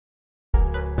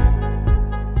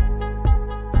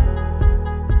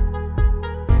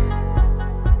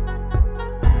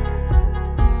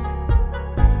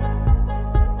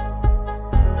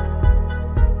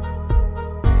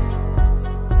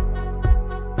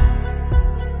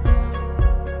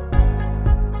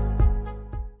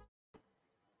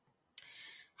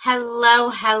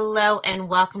Hello, and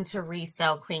welcome to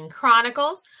Resale Queen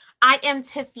Chronicles. I am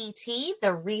Tiffy T,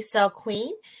 the Resale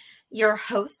Queen, your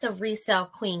host of Resale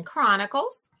Queen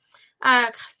Chronicles.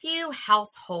 A few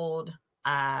household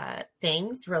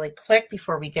things really quick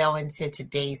before we go into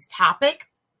today's topic.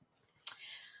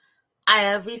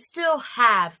 We still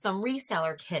have some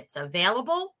reseller kits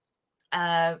available.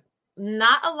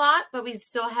 Not a lot, but we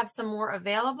still have some more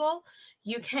available.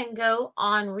 You can go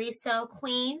on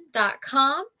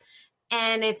resalequeen.com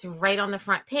and it's right on the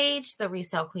front page. The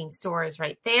Resale Queen store is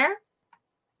right there.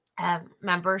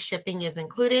 Remember, shipping is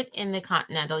included in the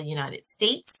continental United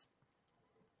States.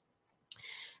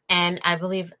 And I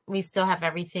believe we still have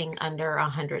everything under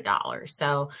 $100.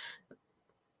 So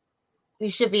you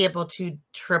should be able to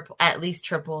at least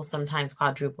triple, sometimes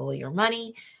quadruple your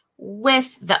money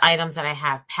with the items that I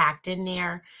have packed in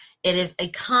there. It is a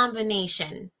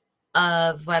combination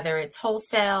of whether it's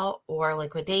wholesale or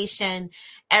liquidation.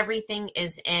 Everything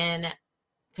is in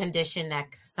condition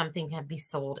that something can be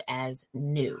sold as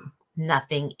new.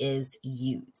 Nothing is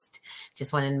used.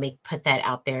 Just wanted to put that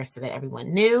out there so that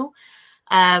everyone knew.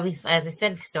 As I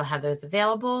said, we still have those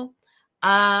available.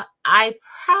 I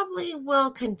probably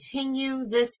will continue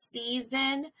this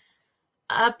season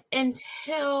up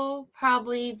until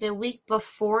probably the week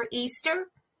before Easter.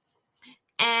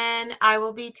 And I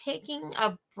will be taking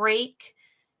a break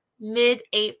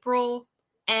mid-April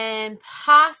and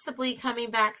possibly coming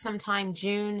back sometime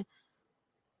June.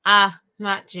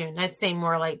 Not June. I'd say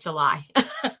more like July.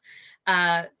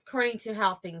 According to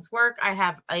how things work, I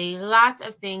have a lot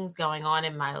of things going on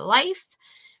in my life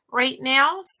right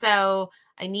now. So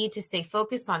I need to stay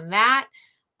focused on that.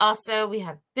 Also, we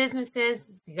have businesses.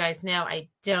 As you guys know, I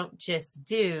don't just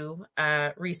do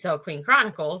Resale Queen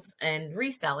Chronicles and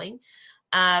reselling.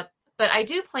 But I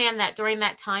do plan that during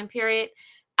that time period,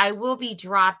 I will be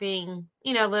dropping,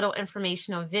 little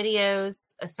informational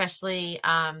videos, especially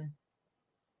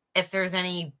if there's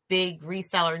any big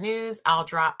reseller news,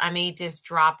 I may just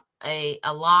drop a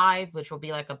live, which will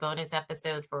be like a bonus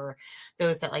episode for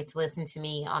those that like to listen to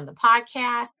me on the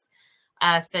podcast.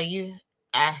 So you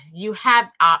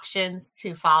have options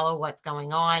to follow what's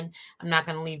going on. I'm not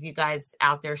going to leave you guys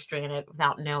out there stranded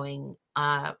without knowing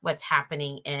what's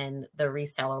happening in the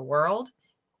reseller world.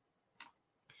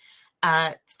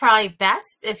 It's probably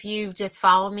best if you just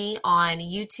follow me on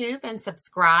YouTube and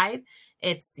subscribe.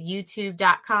 It's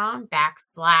youtube.com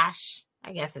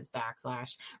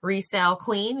 / Resale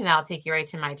Queen, and that'll take you right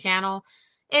to my channel.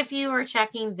 If you are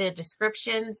checking the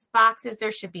descriptions boxes,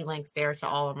 there should be links there to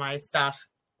all of my stuff.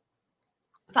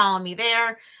 Follow me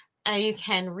there. You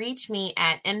can reach me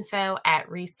at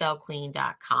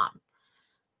info@resalequeen.com.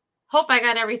 Hope I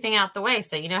got everything out the way.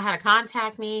 So you know how to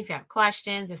contact me if you have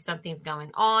questions, if something's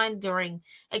going on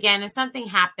if something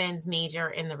happens major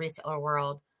in the reseller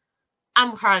world,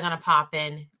 I'm probably going to pop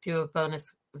in, do a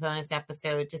bonus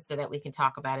episode just so that we can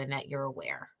talk about it and that you're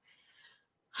aware.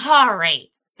 All right.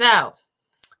 So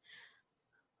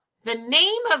the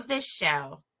name of this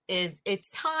show is It's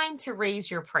Time to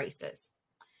Raise Your Prices.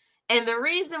 And the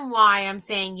reason why I'm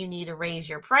saying you need to raise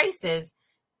your prices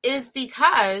is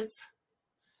because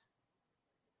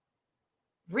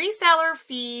reseller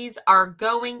fees are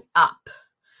going up.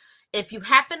 If you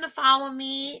happen to follow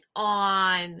me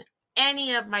on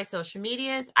any of my social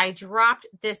medias, I dropped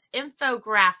this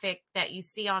infographic that you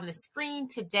see on the screen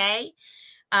today.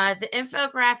 The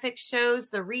infographic shows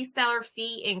the reseller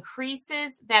fee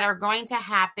increases that are going to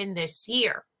happen this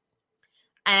year.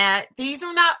 These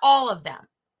are not all of them.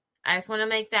 I just want to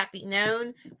make that be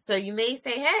known. So you may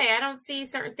say, hey, I don't see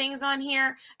certain things on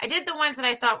here. I did the ones that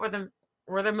I thought were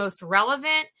the most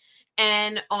relevant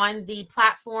and on the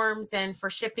platforms and for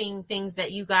shipping things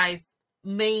that you guys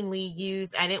mainly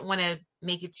use. I didn't want to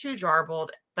make it too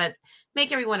jarbled, but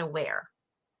make everyone aware.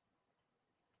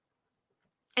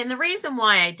 And the reason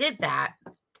why I did it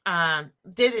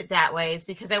that way is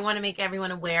because I want to make everyone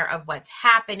aware of what's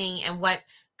happening and what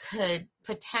could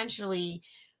potentially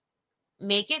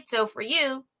make it so for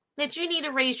you that you need to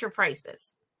raise your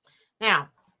prices. Now,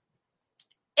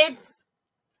 this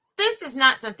is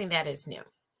not something that is new.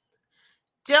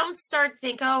 Don't start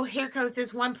thinking, oh, here goes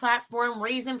this one platform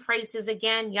raising prices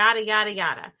again, yada, yada,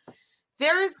 yada.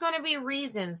 There's going to be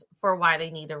reasons for why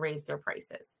they need to raise their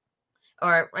prices,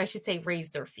 or I should say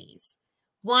raise their fees.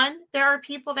 One, there are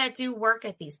people that do work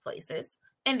at these places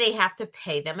and they have to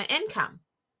pay them an income.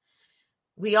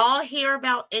 We all hear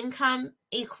about income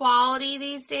equality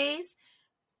these days.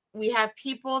 We have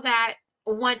people that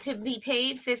want to be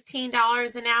paid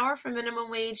 $15 an hour for minimum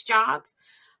wage jobs.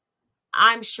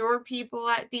 I'm sure people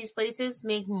at these places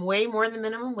make way more than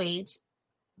minimum wage.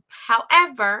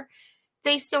 However,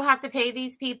 they still have to pay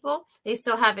these people. They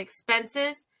still have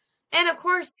expenses. And of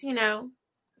course,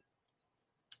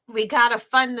 we got to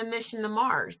fund the mission to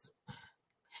Mars.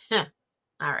 All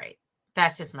right.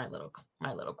 That's just my little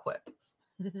quip.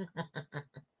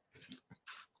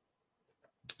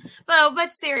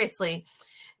 But seriously,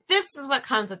 this is what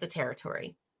comes with the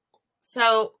territory.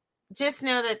 So just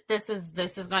know that this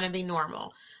is going to be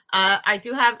normal. I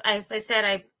do have, as I said,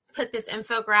 I put this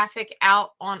infographic out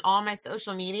on all my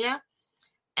social media,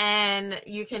 and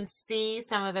you can see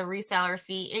some of the reseller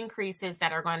fee increases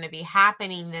that are going to be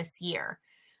happening this year.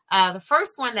 The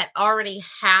first one that already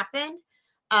happened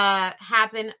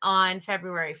on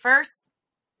February 1st,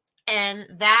 and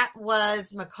that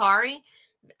was Mercari.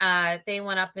 They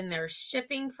went up in their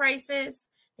shipping prices.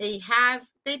 They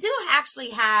do actually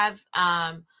have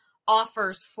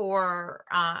offers for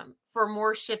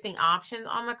more shipping options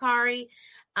on Mercari.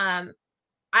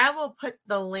 I will put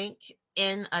the link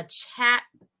in a chat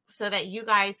so that you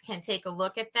guys can take a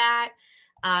look at that.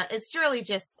 It's really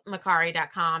just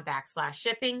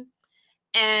Mercari.com/shipping.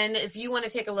 And if you want to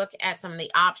take a look at some of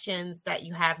the options that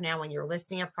you have now when you're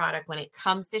listing a product when it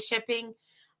comes to shipping,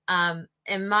 I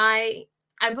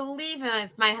believe,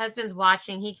 if my husband's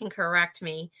watching, he can correct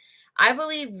me. I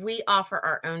believe we offer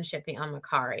our own shipping on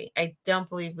Mercari. I don't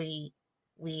believe we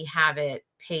have it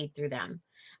paid through them.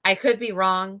 I could be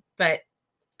wrong, but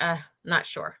not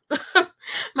sure.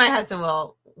 My husband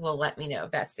will let me know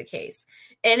if that's the case.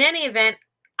 In any event,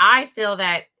 I feel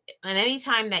that at any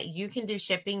time that you can do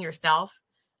shipping yourself,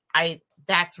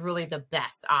 that's really the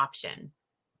best option.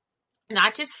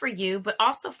 Not just for you, but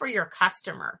also for your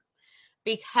customer.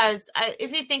 Because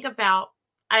if you think about,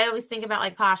 I always think about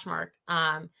like Poshmark.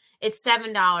 It's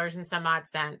 $7 and some odd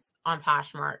cents on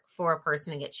Poshmark for a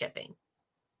person to get shipping.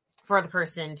 For the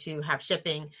person to have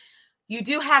shipping, you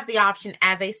do have the option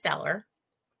as a seller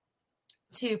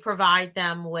to provide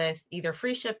them with either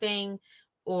free shipping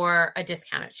or a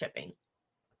discounted shipping.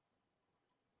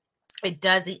 It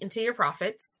does eat into your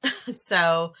profits.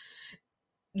 So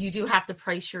you do have to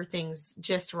price your things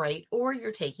just right, or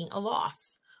you're taking a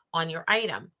loss on your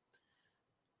item.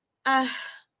 I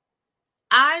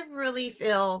really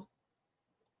feel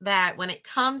that when it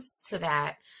comes to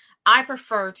that, I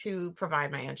prefer to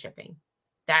provide my own shipping.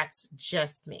 That's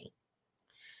just me.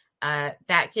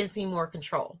 That gives me more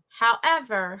control.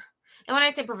 However, and when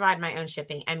I say provide my own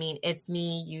shipping, I mean, it's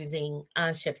me using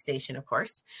ShipStation, of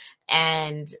course,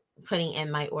 and putting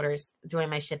in my orders, doing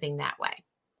my shipping that way.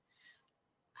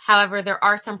 However, there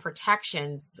are some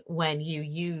protections when you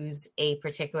use a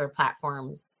particular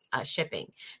platform's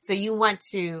shipping. So you want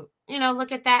to,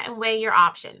 look at that and weigh your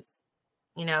options.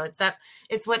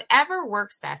 It's whatever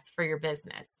works best for your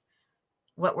business.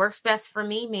 What works best for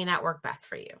me may not work best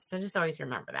for you. So just always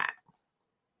remember that.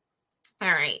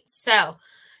 All right. So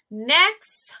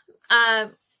next,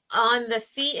 on the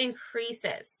fee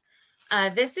increases,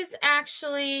 this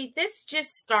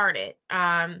just started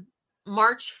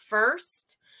March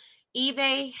 1st.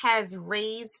 eBay has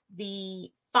raised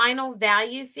the final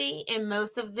value fee in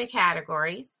most of the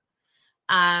categories.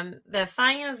 The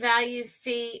final value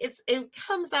fee, it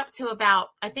comes up to about,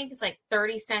 I think it's like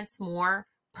 30 cents more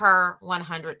per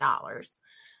 $100.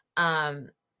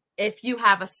 If you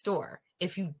have a store.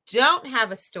 If you don't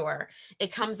have a store,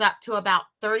 it comes up to about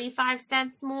 35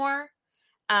 cents more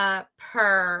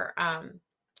per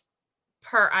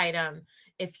item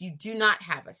if you do not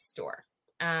have a store.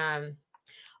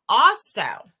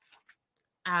 Also,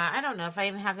 I don't know if I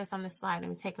even have this on the slide. Let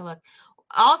me take a look.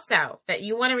 Also, that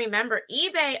you want to remember,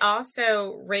 eBay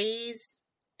also raised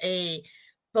a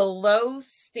below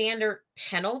standard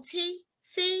penalty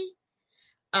fee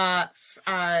from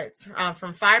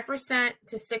 5%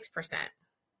 to 6%.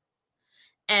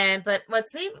 But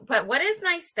what is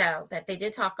nice though that they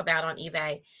did talk about on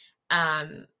eBay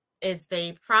is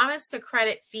they promised to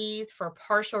credit fees for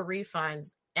partial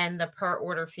refunds and the per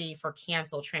order fee for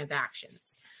canceled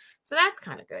transactions. So that's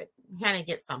kind of good. You kind of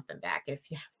get something back if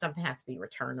something has to be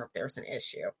returned or if there's an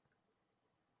issue.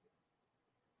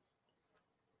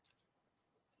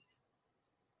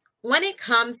 When it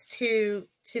comes to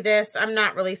this, I'm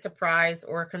not really surprised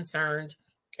or concerned.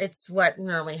 It's what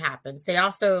normally happens. They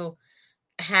also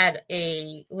had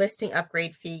a listing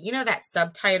upgrade fee. That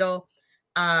subtitle,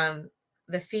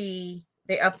 the fee,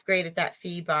 they upgraded that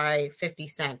fee by 50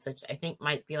 cents, which I think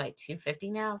might be like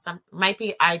 $2.50 now.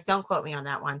 Don't quote me on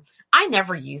that one. I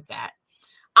never use that.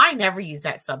 I never use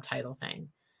that subtitle thing.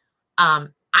 I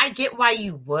get why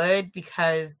you would,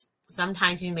 because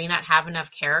sometimes you may not have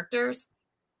enough characters.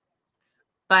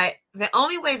 But the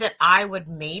only way that I would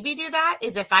maybe do that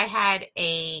is if I had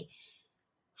a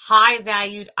high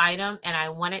valued item and I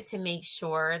wanted to make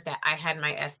sure that I had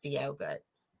my SEO good.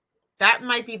 That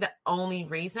might be the only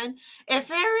reason. If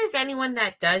there is anyone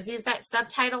that does use that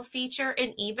subtitle feature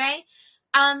in eBay,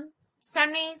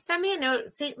 send me a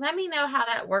note. See, let me know how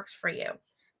that works for you.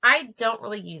 I don't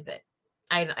really use it.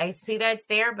 I see that it's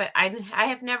there, but I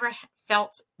have never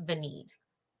felt the need.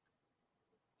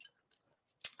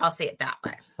 I'll say it that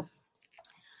way.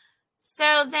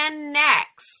 So then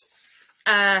next,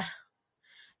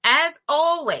 as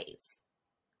always,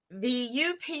 the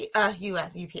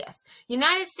UPS,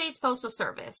 United States Postal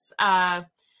Service,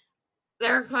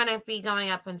 they're going to be going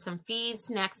up on some fees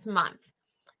next month.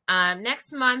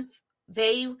 Next month,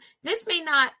 this may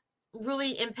not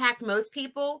really impact most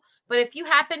people, but if you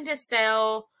happen to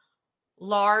sell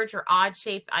large or odd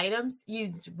shaped items,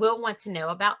 you will want to know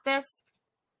about this.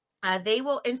 They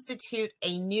will institute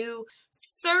a new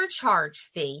surcharge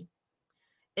fee,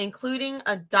 including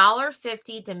a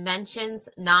 $1.50 dimensions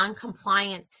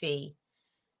non-compliance fee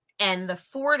and the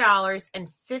 $4 and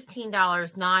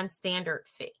 $15 non-standard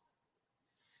fee.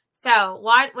 So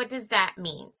what does that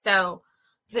mean? So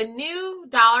the new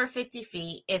 $1.50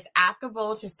 fee is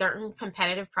applicable to certain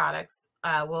competitive products,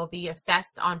 will be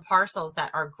assessed on parcels that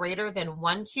are greater than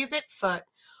 1 cubic foot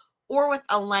or with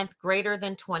a length greater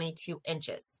than 22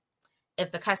 inches.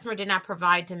 If the customer did not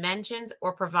provide dimensions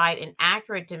or provide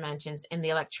inaccurate dimensions in the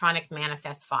electronic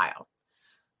manifest file.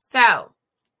 So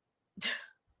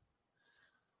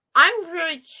I'm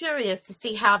really curious to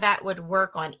see how that would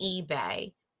work on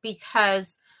eBay,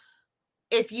 because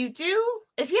if you do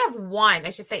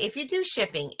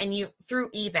shipping and you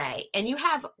through eBay and you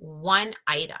have one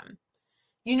item,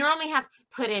 you normally have to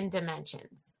put in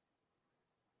dimensions.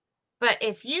 But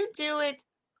if you do it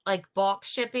like bulk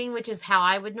shipping, which is how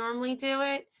I would normally do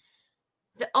it,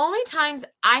 the only times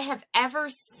I have ever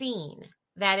seen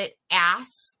that it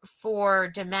asks for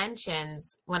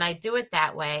dimensions when I do it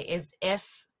that way is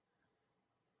if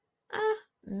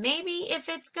maybe if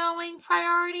it's going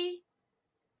priority.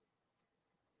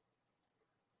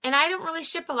 And I don't really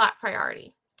ship a lot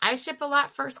priority. I ship a lot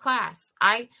first class.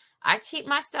 I keep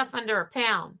my stuff under a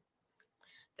pound.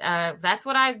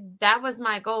 That was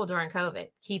my goal during COVID,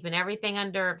 keeping everything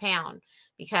under a pound,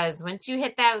 because once you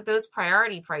hit those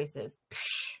priority prices,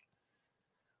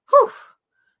 whew,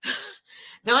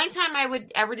 the only time I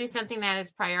would ever do something that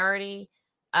is priority,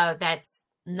 that's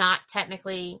not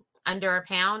technically under a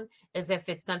pound, is if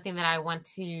it's something that I want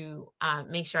to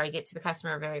make sure I get to the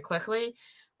customer very quickly,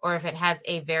 or if it has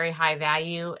a very high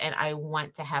value and I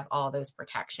want to have all those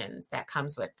protections that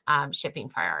comes with shipping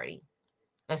priority.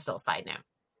 That's still a side note.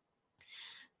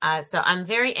 So I'm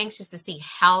very anxious to see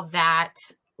how that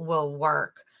will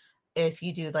work if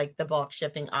you do like the bulk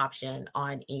shipping option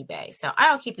on eBay. So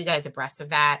I'll keep you guys abreast of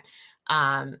that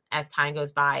as time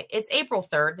goes by. It's April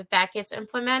 3rd that gets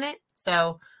implemented.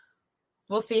 So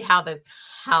we'll see how that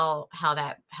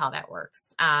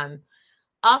works.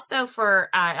 Also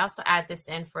I also add this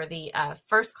in for the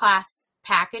first class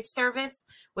package service,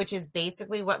 which is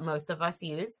basically what most of us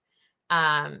use.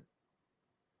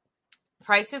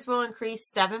 Prices will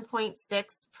increase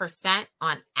 7.6%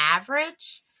 on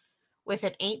average, with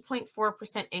an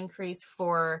 8.4% increase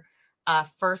for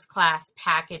first class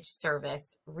package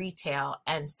service retail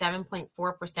and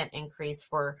 7.4% increase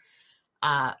for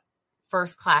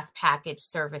first class package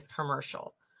service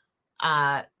commercial.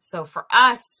 So for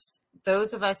us,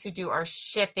 those of us who do our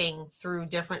shipping through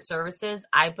different services,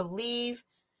 I believe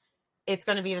it's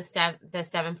going to be the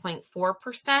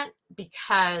 7.4%,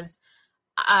 because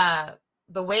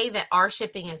the way that our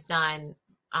shipping is done,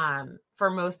 for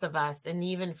most of us, and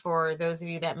even for those of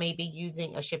you that may be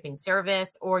using a shipping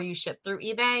service or you ship through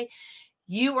eBay,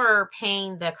 you are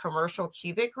paying the commercial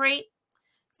cubic rate.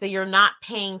 So you're not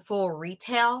paying full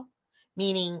retail,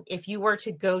 meaning if you were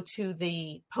to go to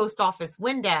the post office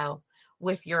window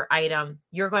with your item,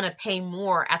 you're going to pay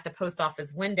more at the post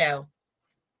office window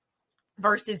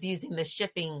versus using the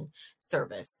shipping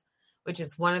service, which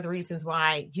is one of the reasons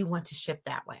why you want to ship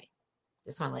that way.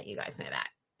 Just want to let you guys know that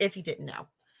if you didn't know.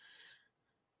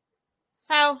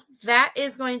 So that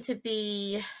is going to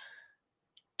be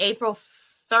April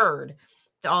 3rd.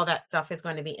 All that stuff is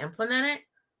going to be implemented.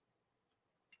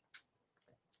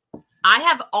 I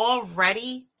have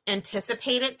already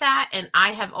anticipated that, and I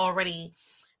have already,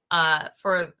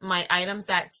 for my items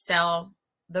that sell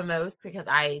the most, because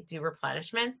I do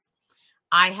replenishments,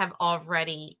 I have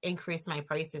already increased my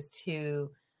prices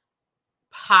to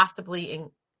possibly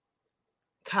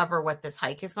cover what this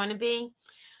hike is going to be.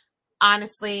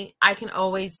 Honestly, I can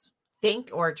always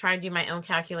think or try and do my own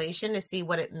calculation to see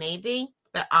what it may be,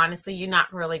 but honestly, you're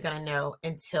not really going to know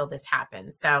until this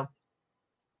happens. So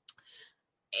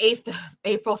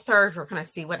April 3rd, we're going to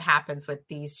see what happens with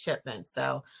these shipments.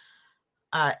 So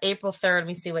April 3rd, let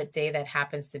me see what day that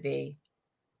happens to be,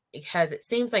 because it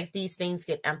seems like these things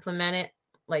get implemented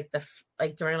like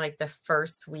during like the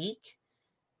first week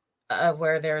of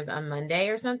where there's a Monday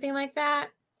or something like that.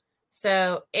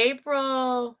 So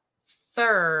April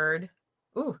 3rd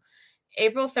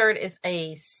is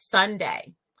a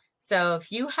Sunday. So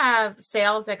if you have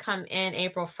sales that come in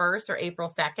April 1st or April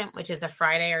 2nd, which is a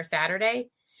Friday or Saturday,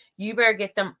 you better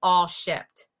get them all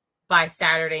shipped by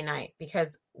Saturday night,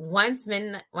 because once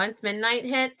midnight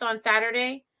hits on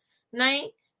Saturday night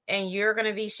and you're going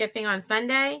to be shipping on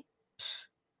Sunday,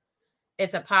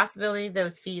 it's a possibility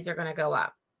those fees are going to go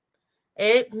up.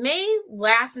 It may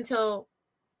last until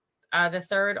the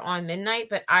 3rd on midnight,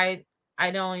 but I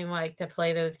don't even like to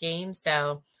play those games.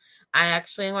 So I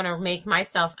actually want to make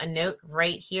myself a note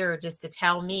right here just to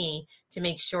tell me to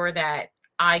make sure that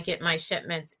I get my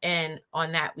shipments in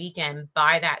on that weekend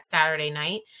by that Saturday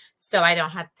night, so I don't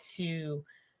have to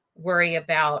worry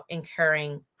about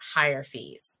incurring higher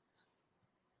fees.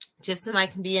 Just so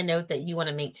that can be a note that you want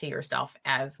to make to yourself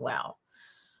as well.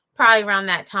 Probably around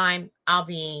that time, I'll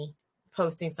be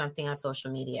posting something on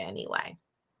social media anyway.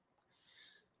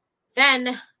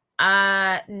 Then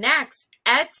next,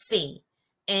 Etsy.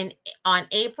 On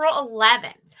April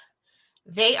 11th,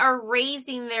 they are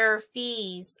raising their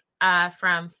fees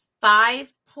from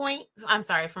 5%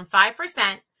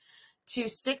 to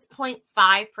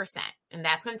 6.5%. And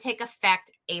that's going to take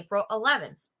effect April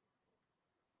 11th.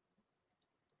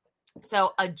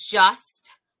 So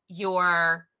adjust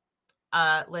your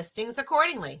listings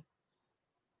accordingly.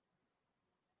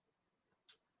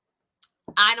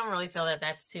 I don't really feel that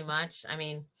that's too much. I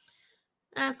mean,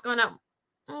 that's going up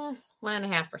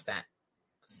 1.5%.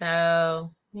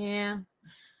 So yeah,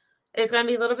 it's going to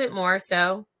be a little bit more.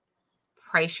 So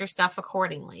price your stuff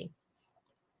accordingly.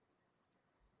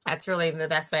 That's really the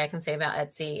best way I can say about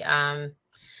Etsy.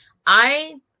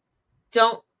 I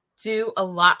don't do a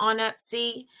lot on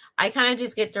Etsy. I kind of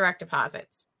just get direct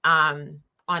deposits on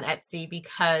Etsy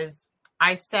because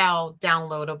I sell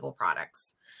downloadable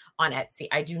products on Etsy.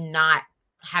 I do not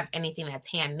have anything that's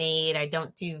handmade. I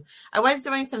was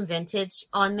doing some vintage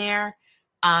on there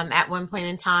at one point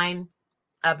in time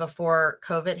before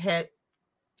COVID hit.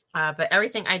 But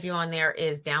everything I do on there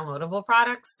is downloadable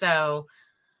products. So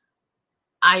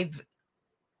I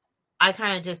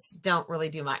kind of just don't really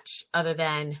do much other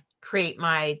than create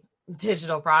my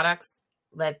digital products,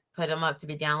 put them up to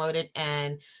be downloaded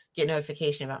and get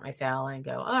notification about my sale and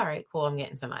go, all right, cool, I'm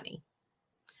getting some money.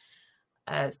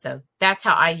 So that's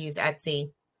how I use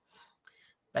Etsy,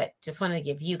 but just wanted to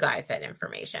give you guys that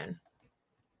information.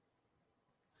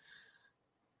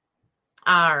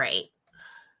 All right.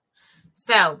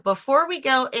 So before we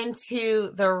go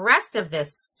into the rest of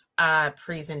this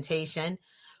presentation,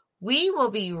 we will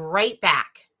be right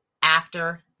back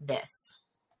after this.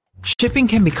 Shipping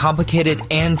can be complicated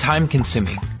and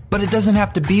time-consuming, but it doesn't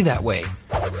have to be that way.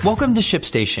 Welcome to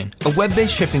ShipStation, a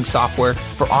web-based shipping software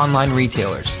for online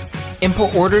retailers.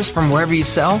 Input orders from wherever you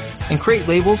sell and create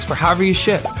labels for however you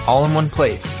ship, all in one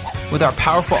place. With our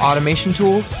powerful automation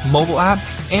tools, mobile app,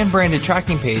 and branded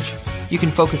tracking page, you can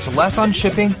focus less on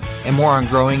shipping and more on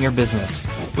growing your business.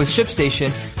 With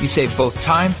ShipStation, you save both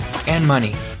time and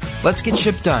money. Let's get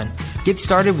ship done. Get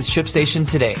started with ShipStation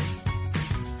today.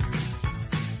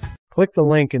 Click the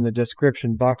link in the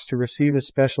description box to receive a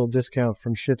special discount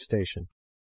from ShipStation.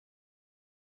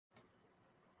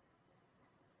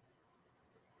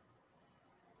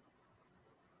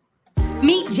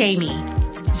 Meet Jamie.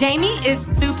 Jamie is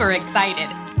super excited.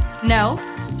 No,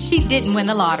 she didn't win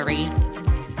the lottery.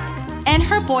 And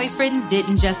her boyfriend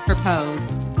didn't just propose.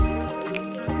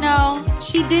 No,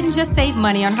 she didn't just save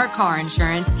money on her car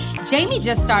insurance. Jamie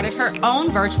just started her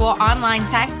own virtual online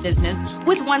tax business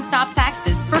with One Stop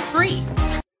Taxes for free.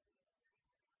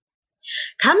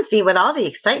 Come see what all the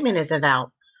excitement is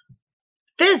about.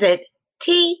 Visit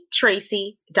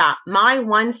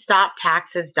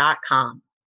ttracy.myonestoptaxes.com.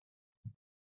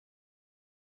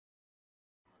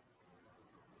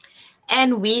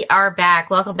 And we are back.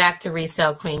 Welcome back to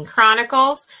Resale Queen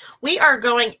Chronicles. We are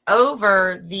going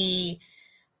over the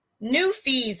new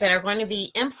fees that are going to be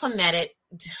implemented,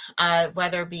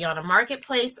 whether it be on a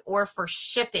marketplace or for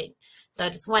shipping. So I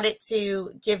just wanted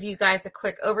to give you guys a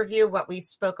quick overview of what we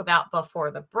spoke about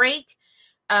before the break.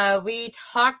 We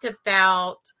talked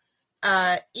about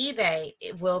eBay.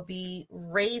 It will be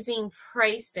raising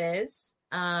prices,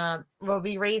 will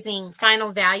be raising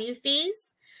final value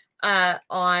fees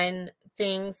on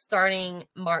things starting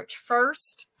March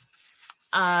 1st.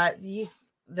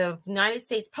 the United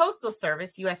States Postal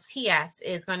Service, USPS,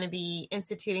 is going to be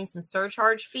instituting some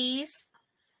surcharge fees.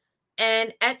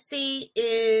 And Etsy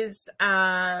is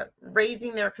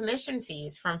raising their commission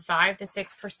fees from 5 to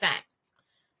 6%.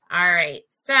 All right.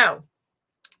 So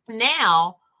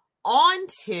now on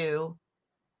to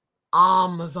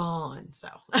Amazon. So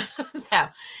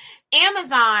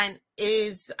Amazon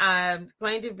is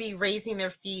going to be raising their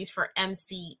fees for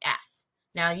MCF.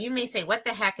 Now, you may say, what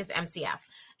the heck is MCF?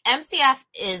 MCF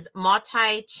is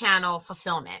multi-channel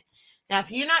fulfillment. Now,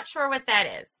 if you're not sure what that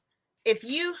is,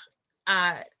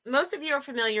 most of you are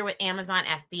familiar with Amazon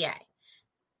FBA.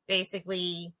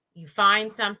 Basically, you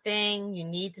find something, you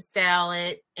need to sell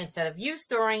it. Instead of you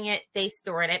storing it, they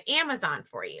store it at Amazon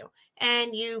for you.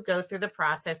 And you go through the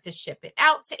process to ship it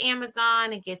out to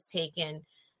Amazon. It gets taken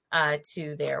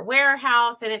to their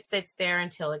warehouse, and it sits there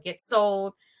until it gets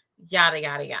sold, yada,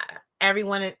 yada, yada.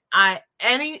 Everyone,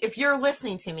 if you're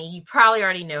listening to me, you probably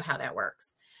already know how that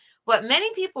works. What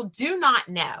many people do not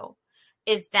know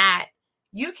is that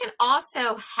you can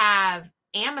also have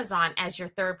Amazon as your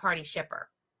third-party shipper.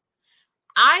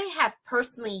 I have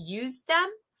personally used them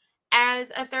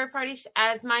as a third-party,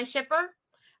 as my shipper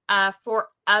for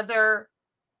other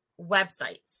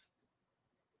websites.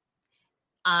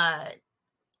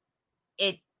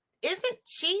 It isn't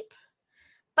cheap,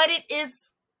 but it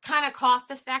is kind of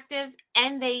cost effective,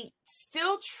 and they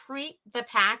still treat the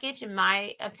package, in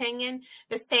my opinion,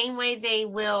 the same way they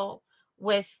will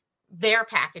with their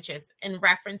packages in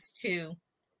reference to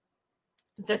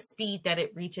the speed that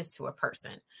it reaches to a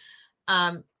person.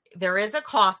 There is a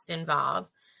cost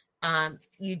involved.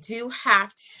 You do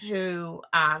have to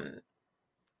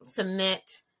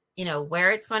submit,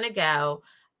 where it's going to go.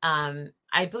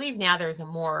 I believe now there's a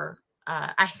more,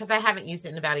 because I haven't used it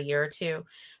in about a year or two,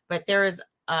 but there is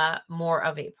more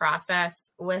of a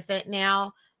process with it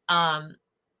now.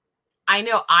 I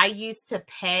know I used to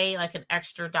pay like an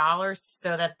extra $1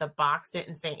 so that the box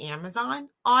didn't say Amazon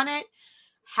on it.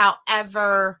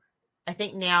 However, I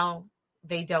think now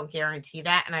they don't guarantee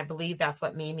that. And I believe that's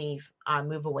what made me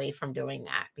move away from doing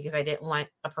that, because I didn't want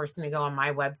a person to go on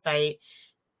my website,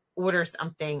 order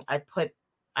something I put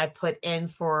in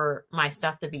for my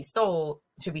stuff to be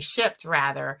shipped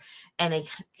rather, and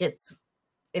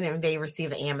they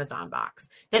receive an Amazon box.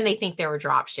 Then they think they were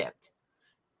drop shipped,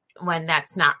 when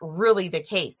that's not really the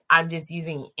case. I'm just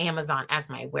using Amazon as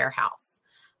my warehouse.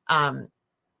 I've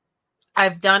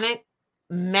done it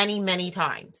many, many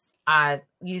times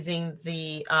using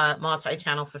the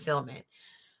multi-channel fulfillment.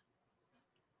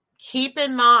 Keep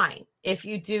in mind, if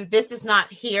you do, this is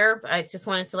not here, but I just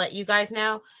wanted to let you guys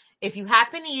know, if you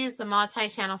happen to use the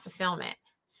multi-channel fulfillment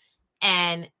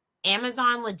and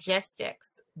Amazon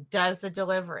Logistics does the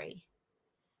delivery,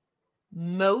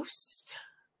 most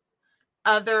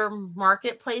other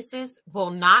marketplaces will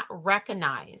not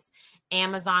recognize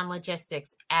Amazon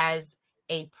Logistics as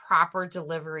a proper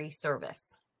delivery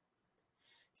service.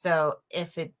 So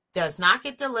if it does not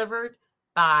get delivered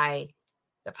by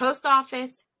the post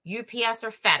office, UPS,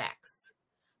 or FedEx,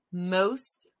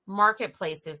 most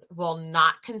marketplaces will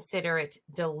not consider it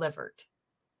delivered.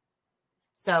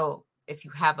 So if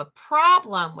you have a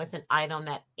problem with an item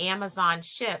that Amazon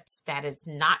ships that is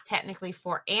not technically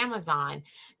for Amazon,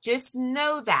 just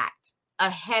know that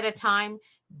ahead of time,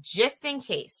 just in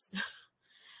case.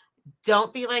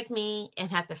 Don't be like me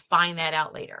and have to find that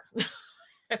out later.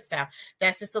 So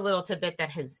that's just a little tidbit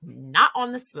that is not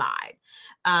on the slide.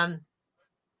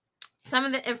 Some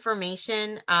of the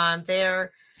information,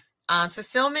 their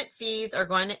fulfillment fees are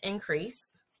going to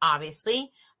increase,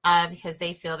 obviously, because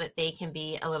they feel that they can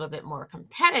be a little bit more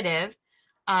competitive.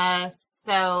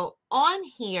 So on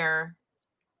here,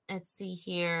 let's see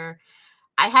here.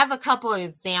 I have a couple of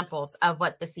examples of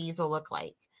what the fees will look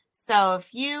like. So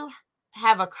if you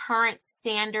have a current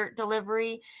standard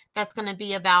delivery, that's going to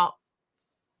be about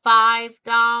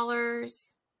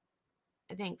 $5.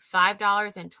 I think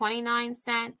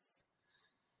 $5.29.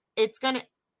 It's going to,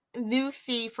 new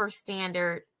fee for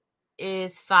standard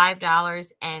is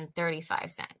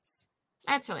 $5.35.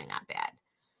 That's really not bad.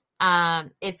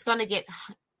 It's going to get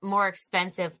more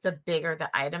expensive the bigger the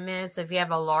item is. So if you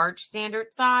have a large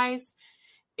standard size,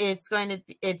 it's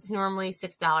normally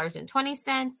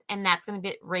 $6.20, and that's going to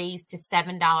get raised to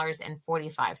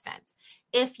 $7.45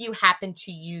 if you happen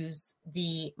to use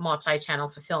the multi-channel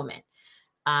fulfillment.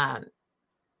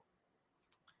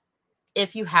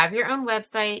 If you have your own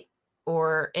website,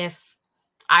 or if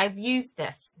I've used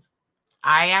this,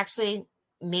 I actually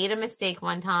made a mistake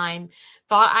one time,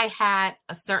 thought I had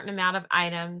a certain amount of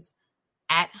items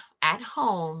at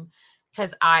home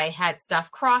because I had stuff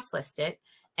cross-listed,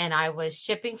 and I was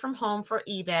shipping from home for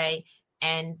eBay,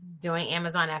 and doing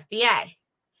Amazon FBA.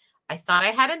 I thought I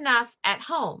had enough at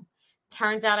home.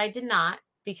 Turns out I did not,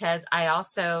 because I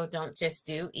also don't just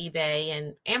do eBay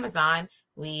and Amazon.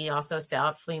 We also sell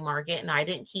at flea market, and I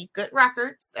didn't keep good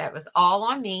records. That was all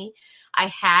on me. I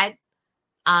had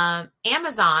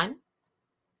Amazon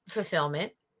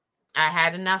fulfillment. I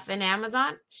had enough in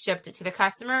Amazon, shipped it to the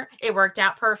customer. It worked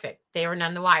out perfect. They were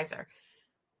none the wiser.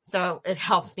 So it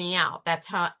helped me out. That's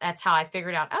how I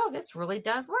figured out, oh, this really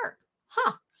does work.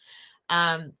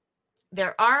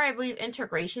 There are, I believe,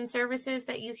 integration services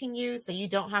that you can use, so you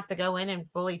don't have to go in and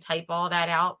fully type all that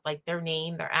out, like their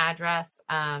name, their address.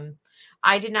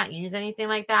 I did not use anything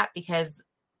like that because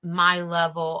my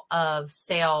level of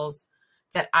sales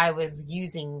that I was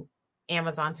using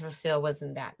Amazon to fulfill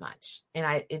wasn't that much.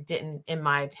 And it didn't, in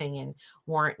my opinion,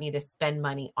 warrant me to spend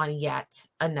money on yet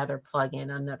another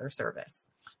plugin, another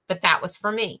service. But that was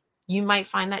for me. You might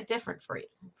find that different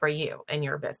for you and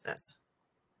your business.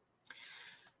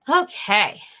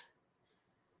 Okay.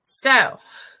 So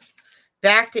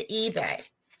back to eBay.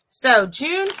 So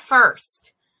June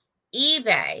 1st,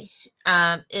 eBay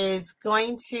is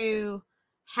going to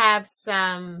have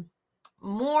some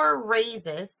more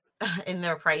raises in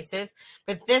their prices,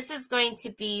 but this is going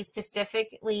to be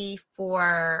specifically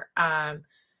for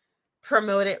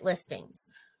promoted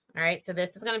listings. All right, so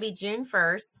this is going to be June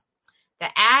 1st. The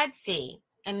ad fee,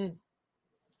 and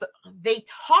they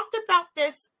talked about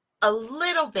this a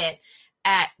little bit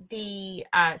at the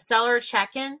seller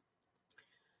check-in.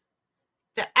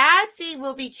 The ad fee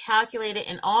will be calculated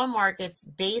in all markets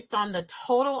based on the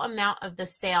total amount of the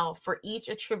sale for each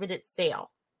attributed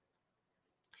sale,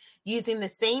 using the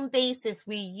same basis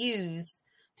we use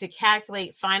to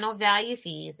calculate final value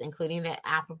fees, including the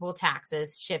applicable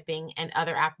taxes, shipping, and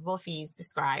other applicable fees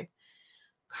described.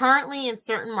 Currently, in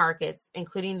certain markets,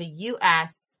 including the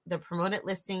U.S., the promoted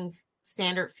listing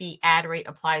standard fee ad rate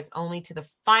applies only to the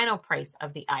final price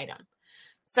of the item.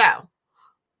 So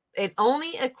it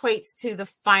only equates to the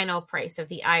final price of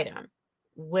the item,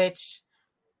 which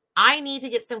I need to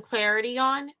get some clarity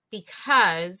on,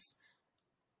 because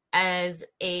as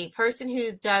a person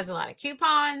who does a lot of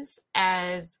coupons,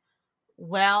 as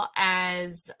well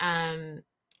as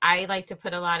I like to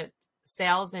put a lot of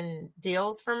sales and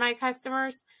deals for my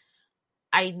customers,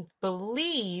 I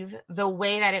believe the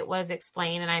way that it was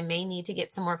explained, and I may need to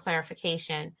get some more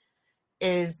clarification,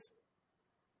 is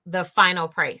the final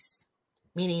price,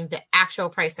 meaning the actual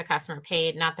price the customer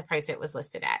paid, not the price it was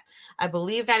listed at. I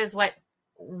believe that is what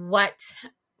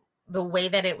the way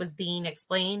that it was being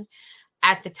explained.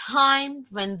 At the time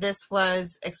when this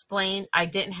was explained, I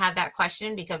didn't have that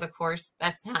question because, of course,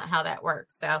 that's not how that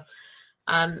works. So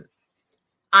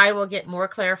I will get more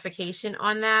clarification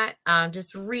on that.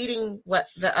 Just reading what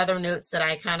the other notes that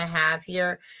I kind of have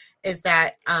here is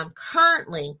that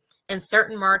currently in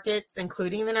certain markets,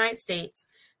 including the United States,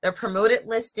 the promoted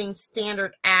listing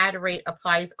standard ad rate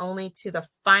applies only to the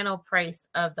final price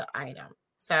of the item.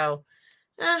 So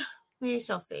we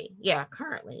shall see. Yeah,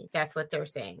 currently that's what they're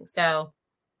saying. So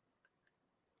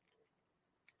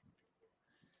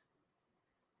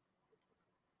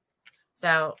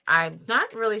I'm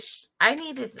not really, I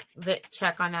need to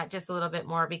check on that just a little bit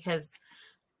more, because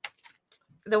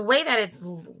the way that it's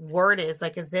worded is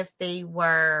like as if they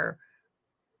were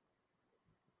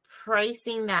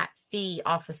pricing that fee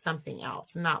off of something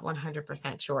else. I'm not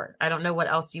 100% sure. I don't know what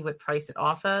else you would price it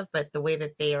off of, but the way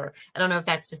that they are, I don't know if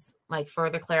that's just like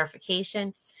further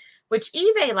clarification, which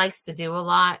eBay likes to do a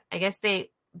lot. I guess they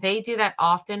do that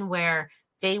often, where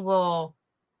they will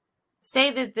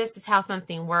say that this is how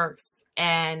something works,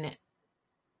 and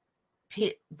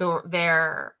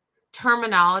their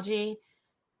terminology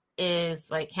is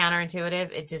like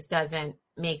counterintuitive. It just doesn't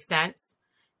make sense.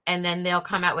 And then they'll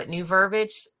come out with new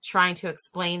verbiage trying to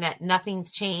explain that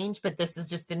nothing's changed, but this is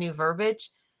just the new verbiage,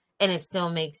 and it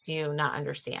still makes you not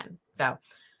understand. So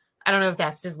I don't know if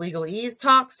that's just legalese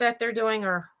talks that they're doing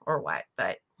or what,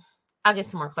 but I'll get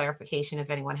some more clarification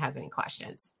if anyone has any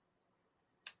questions.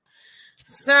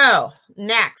 So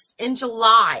next, in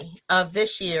July of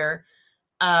this year,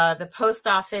 the post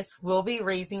office will be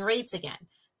raising rates again.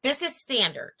 This is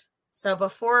standard. So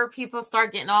before people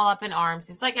start getting all up in arms,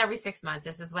 it's like every 6 months,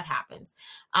 this is what happens.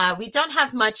 We don't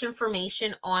have much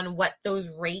information on what those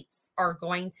rates are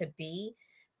going to be.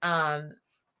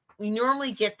 We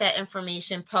normally get that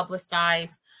information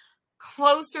publicized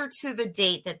closer to the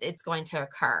date that it's going to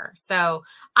occur. So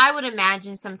I would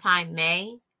imagine sometime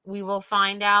May, we will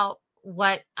find out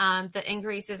what the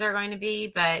increases are going to be,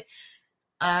 but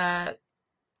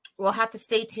we'll have to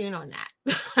stay tuned on that.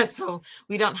 So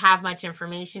we don't have much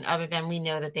information other than we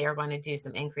know that they are going to do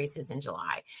some increases in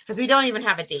July, because we don't even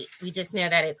have a date. We just know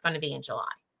that it's going to be in July.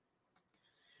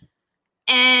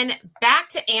 And back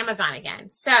to Amazon again.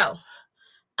 So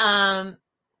I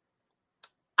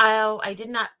did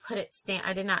not put it,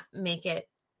 I did not make it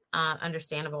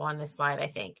understandable on this slide, I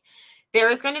think. There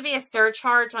is going to be a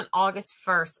surcharge on August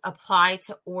 1st applied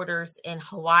to orders in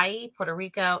Hawaii, Puerto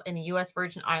Rico, and the U.S.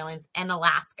 Virgin Islands and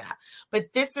Alaska.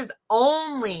 But this is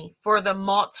only for the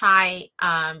multi-channel,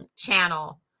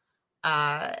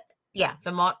 for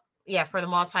the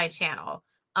multi-channel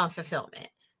fulfillment.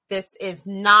 This is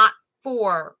not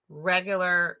for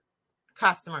regular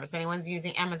customers. Anyone's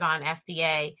using Amazon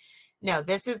FBA. No,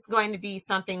 this is going to be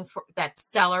something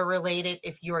that's seller related.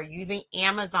 If you are using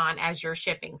Amazon as your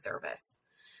shipping service,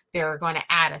 they're going to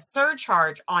add a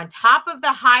surcharge on top of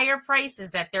the higher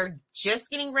prices that they're just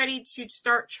getting ready to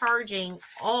start charging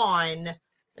on,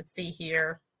 let's see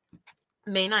here,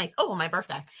 May 9th. Oh, my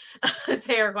birthday.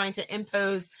 They are going to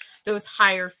impose those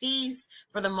higher fees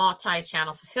for the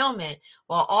multi-channel fulfillment.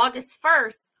 Well, August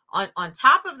 1st, on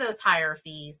top of those higher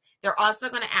fees, they're also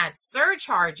going to add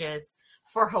surcharges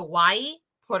for Hawaii,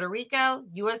 Puerto Rico,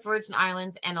 U.S. Virgin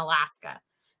Islands, and Alaska.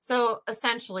 So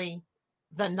essentially,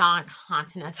 the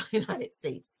non-continental United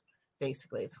States,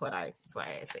 basically, is why I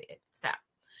say it.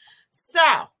 So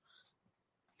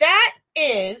that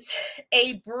is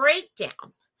a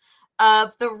breakdown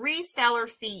of the reseller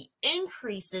fee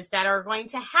increases that are going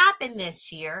to happen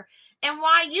this year and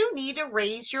why you need to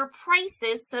raise your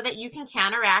prices so that you can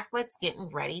counteract what's getting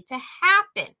ready to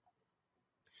happen.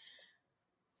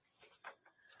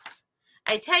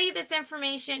 I tell you this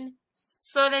information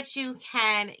so that you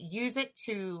can use it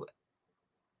to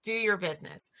do your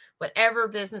business, whatever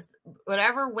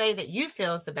way that you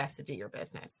feel is the best to do your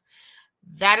business.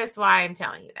 That is why I'm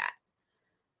telling you that.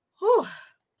 Whew.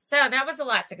 So that was a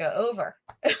lot to go over.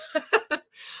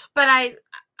 But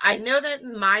I know that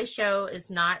my show is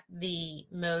not the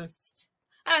most,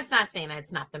 and it's not saying that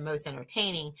it's not the most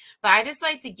entertaining, but I just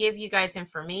like to give you guys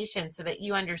information so that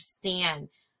you understand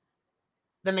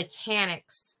the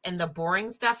mechanics and the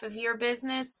boring stuff of your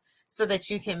business so that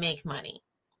you can make money.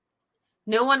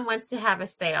 No one wants to have a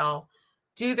sale,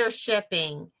 do their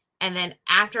shipping, and then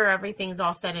after everything's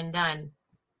all said and done,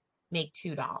 make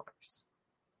 $2.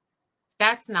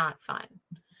 That's not fun.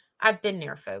 I've been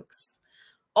there, folks.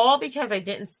 All because I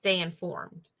didn't stay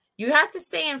informed. You have to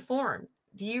stay informed.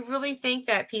 Do you really think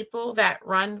that people that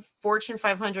run Fortune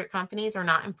 500 companies are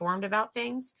not informed about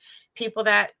things? People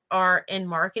that are in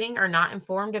marketing are not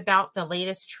informed about the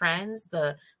latest trends,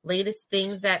 the latest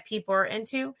things that people are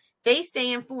into? They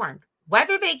stay informed,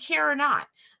 whether they care or not.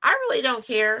 I really don't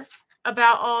care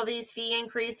about all these fee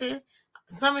increases.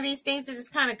 Some of these things that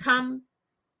just kind of come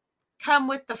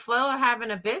with the flow of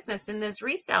having a business in this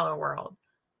reseller world.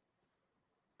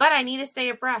 But I need to stay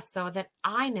abreast so that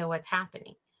I know what's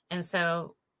happening. And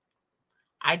so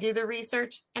I do the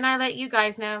research and I let you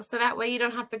guys know so that way you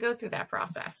don't have to go through that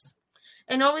process.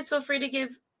 And always feel free to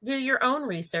do your own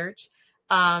research.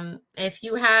 If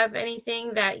you have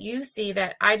anything that you see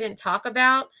that I didn't talk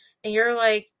about and you're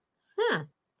like, I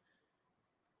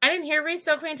didn't hear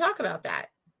Resale Queen talk about that,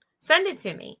 send it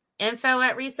to me.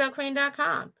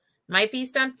 info@resalequeen.com. Might be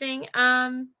something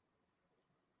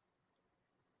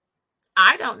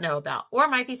I don't know about, or it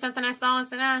might be something I saw and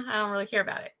said, I don't really care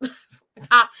about it.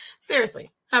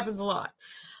 Seriously, happens a lot.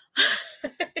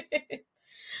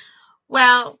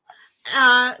 Well,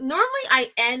 normally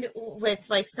I end with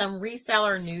like some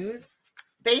reseller news.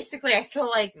 Basically, I feel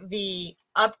like the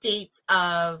updates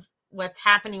of what's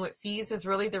happening with fees was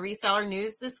really the reseller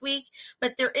news this week.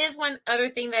 But there is one other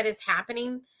thing that is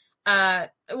happening. Well,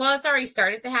 it's already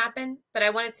started to happen, but I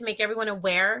wanted to make everyone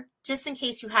aware, just in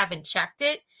case you haven't checked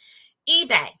it.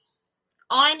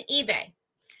 On eBay,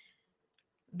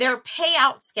 their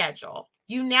payout schedule,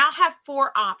 you now have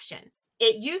 4 options.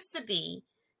 It used to be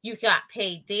you got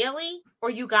paid daily or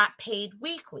you got paid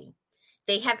weekly.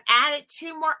 They have added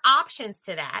 2 more options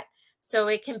to that. So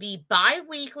it can be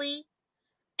bi-weekly,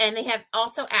 and they have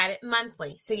also added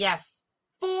monthly. So you have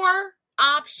 4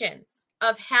 options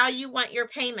of how you want your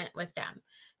payment with them.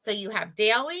 So you have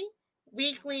daily,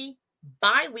 weekly,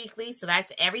 bi-weekly, so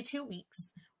that's every 2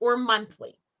 weeks, or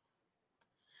monthly.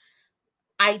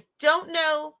 I don't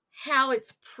know how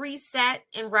it's preset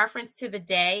in reference to the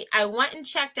day. I went and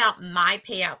checked out my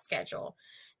payout schedule.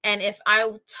 And if I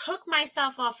took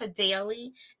myself off a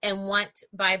daily and went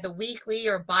by the weekly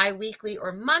or bi-weekly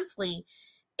or monthly,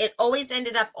 it always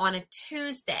ended up on a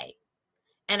Tuesday.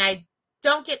 And I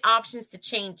don't get options to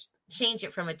change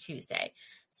it from a Tuesday.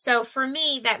 So for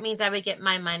me, that means I would get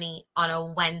my money on a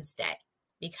Wednesday.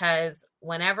 because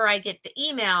whenever I get the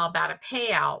email about a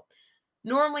payout,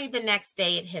 normally the next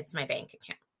day it hits my bank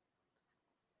account.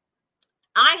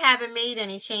 I haven't made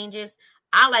any changes.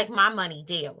 I like my money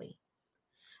daily.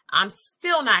 I'm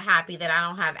still not happy that I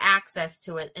don't have access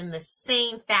to it in the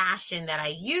same fashion that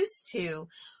I used to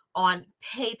on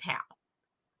PayPal.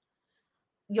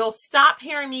 You'll stop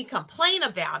hearing me complain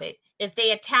about it if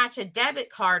they attach a debit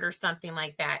card or something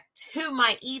like that to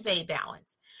my eBay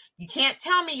balance. You can't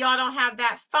tell me y'all don't have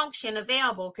that function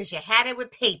available because you had it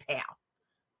with PayPal.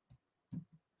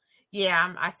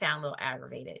 Yeah, I sound a little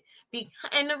aggravated.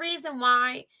 And the reason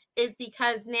why is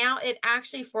because now it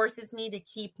actually forces me to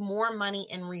keep more money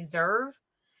in reserve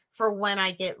for when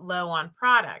I get low on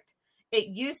product. It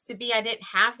used to be I didn't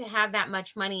have to have that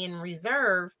much money in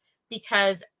reserve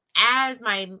because as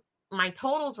my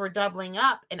totals were doubling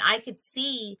up and I could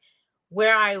see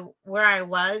where I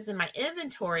was in my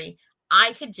inventory,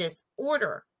 I could just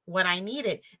order what I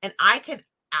needed and I could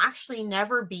actually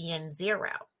never be in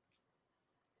zero.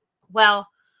 Well,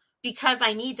 because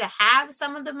I need to have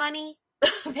some of the money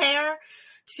there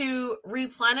to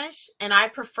replenish, and I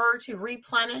prefer to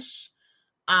replenish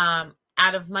out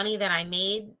of money that I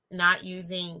made, not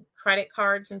using credit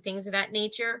cards and things of that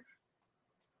nature.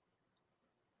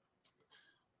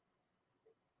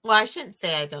 Well, I shouldn't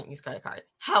say I don't use credit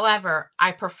cards. However,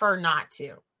 I prefer not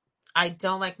to. I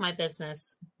don't like my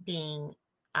business being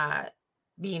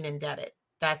indebted.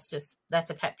 That's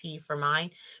a pet peeve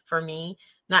for me.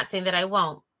 Not saying that I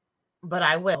won't, but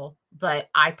I will, but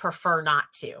I prefer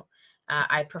not to.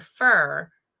 I prefer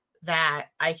that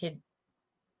I could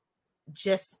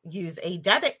just use a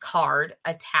debit card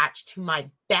attached to my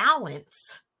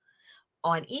balance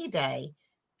on eBay,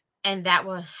 and that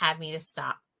will have me to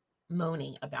stop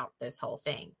moaning about this whole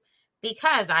thing,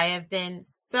 because I have been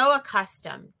so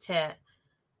accustomed to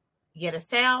get a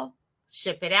sale,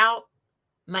 ship it out,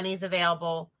 money's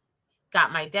available,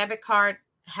 got my debit card,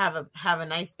 have a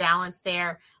nice balance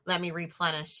there, let me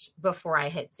replenish before I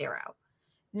hit zero.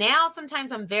 Now,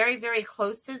 sometimes I'm very, very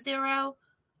close to zero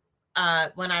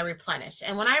when I replenish.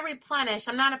 And when I replenish,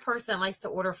 I'm not a person that likes to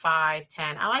order 5,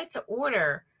 10. I like to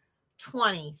order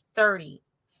 20, 30,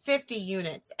 50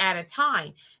 units at a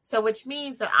time. So which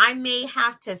means that I may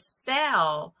have to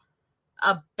sell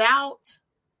about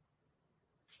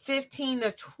 15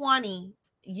 to 20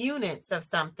 units of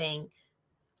something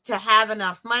to have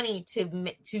enough money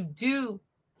to do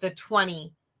the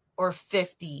 20 or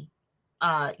 50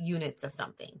 units of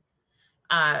something.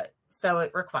 So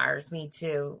it requires me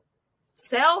to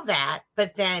sell that,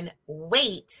 but then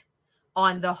wait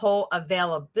on the whole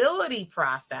availability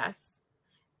process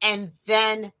and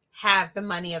then have the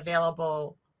money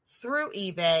available through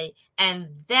eBay, and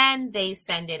then they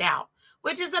send it out,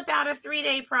 which is about a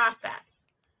 3-day process.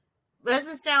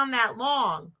 Doesn't sound that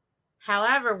long.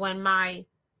 However, when my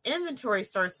inventory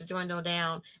starts to dwindle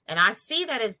down and I see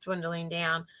that it's dwindling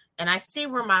down and I see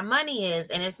where my money is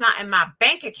and it's not in my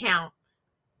bank account,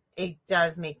 it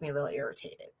does make me a little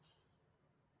irritated.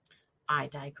 I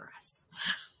digress.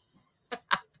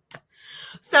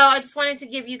 So I just wanted to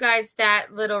give you guys that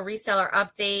little reseller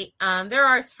update. There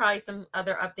are probably some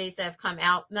other updates that have come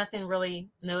out. Nothing really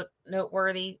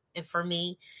noteworthy for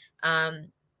me.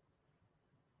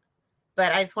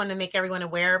 But I just wanted to make everyone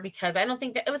aware, because I don't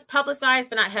think that it was publicized,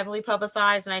 but not heavily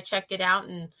publicized. And I checked it out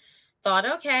and thought,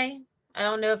 okay, I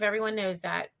don't know if everyone knows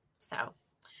that. So,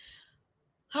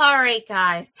 all right,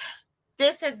 guys,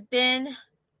 this has been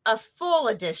a full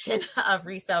edition of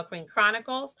Resale Queen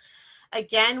Chronicles.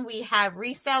 Again, we have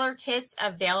reseller kits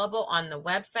available on the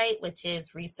website, which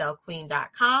is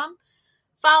resalequeen.com.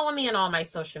 Follow me on all my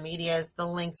social medias. The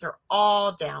links are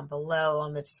all down below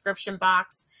on the description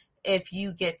box. If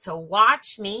you get to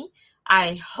watch me,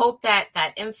 I hope that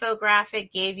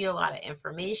infographic gave you a lot of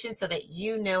information so that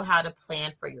you know how to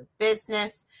plan for your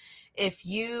business. If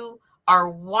you are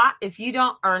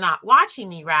not watching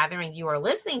me, rather, and you are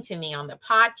listening to me on the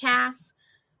podcast,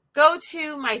 go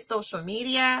to my social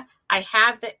media. I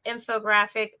have the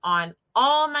infographic on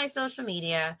all my social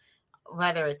media,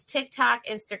 whether it's TikTok,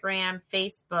 Instagram,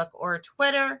 Facebook, or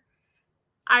Twitter.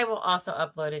 I will also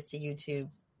upload it to YouTube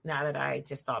now that I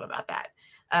just thought about that.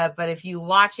 But if you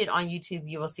watch it on YouTube,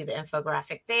 you will see the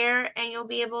infographic there, and you'll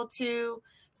be able to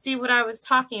see what I was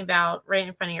talking about right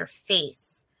in front of your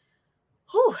face.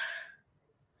 Whew.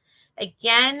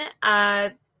 Again,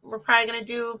 we're probably going to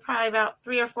do about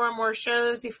 3 or 4 more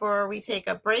shows before we take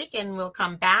a break, and we'll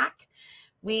come back.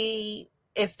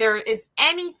 If there is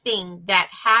anything that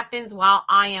happens while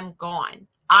I am gone,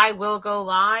 I will go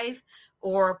live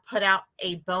or put out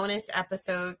a bonus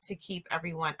episode to keep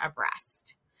everyone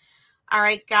abreast. All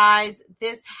right, guys,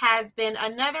 this has been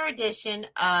another edition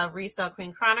of Resale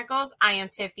Queen Chronicles. I am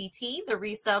Tiffy T, the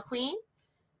Resale Queen.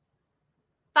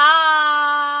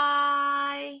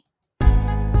 Bye.